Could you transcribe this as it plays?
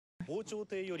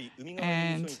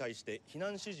and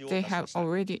they have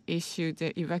already issued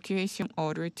the evacuation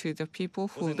order to the people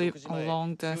who live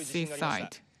along the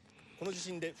seaside.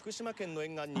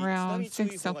 Around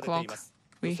 6 o'clock,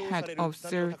 we had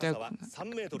observed a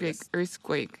big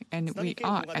earthquake, and we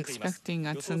are expecting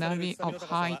a tsunami of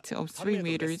height of 3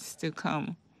 meters to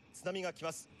come.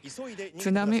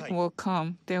 Tsunami will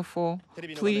come, therefore,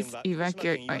 please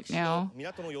evacuate right now.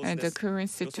 And the current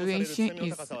situation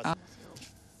is...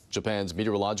 Japan's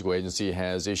meteorological agency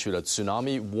has issued a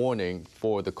tsunami warning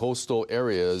for the coastal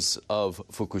areas of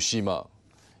Fukushima.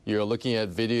 You're looking at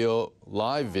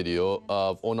live video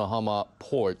of Onohama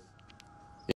Port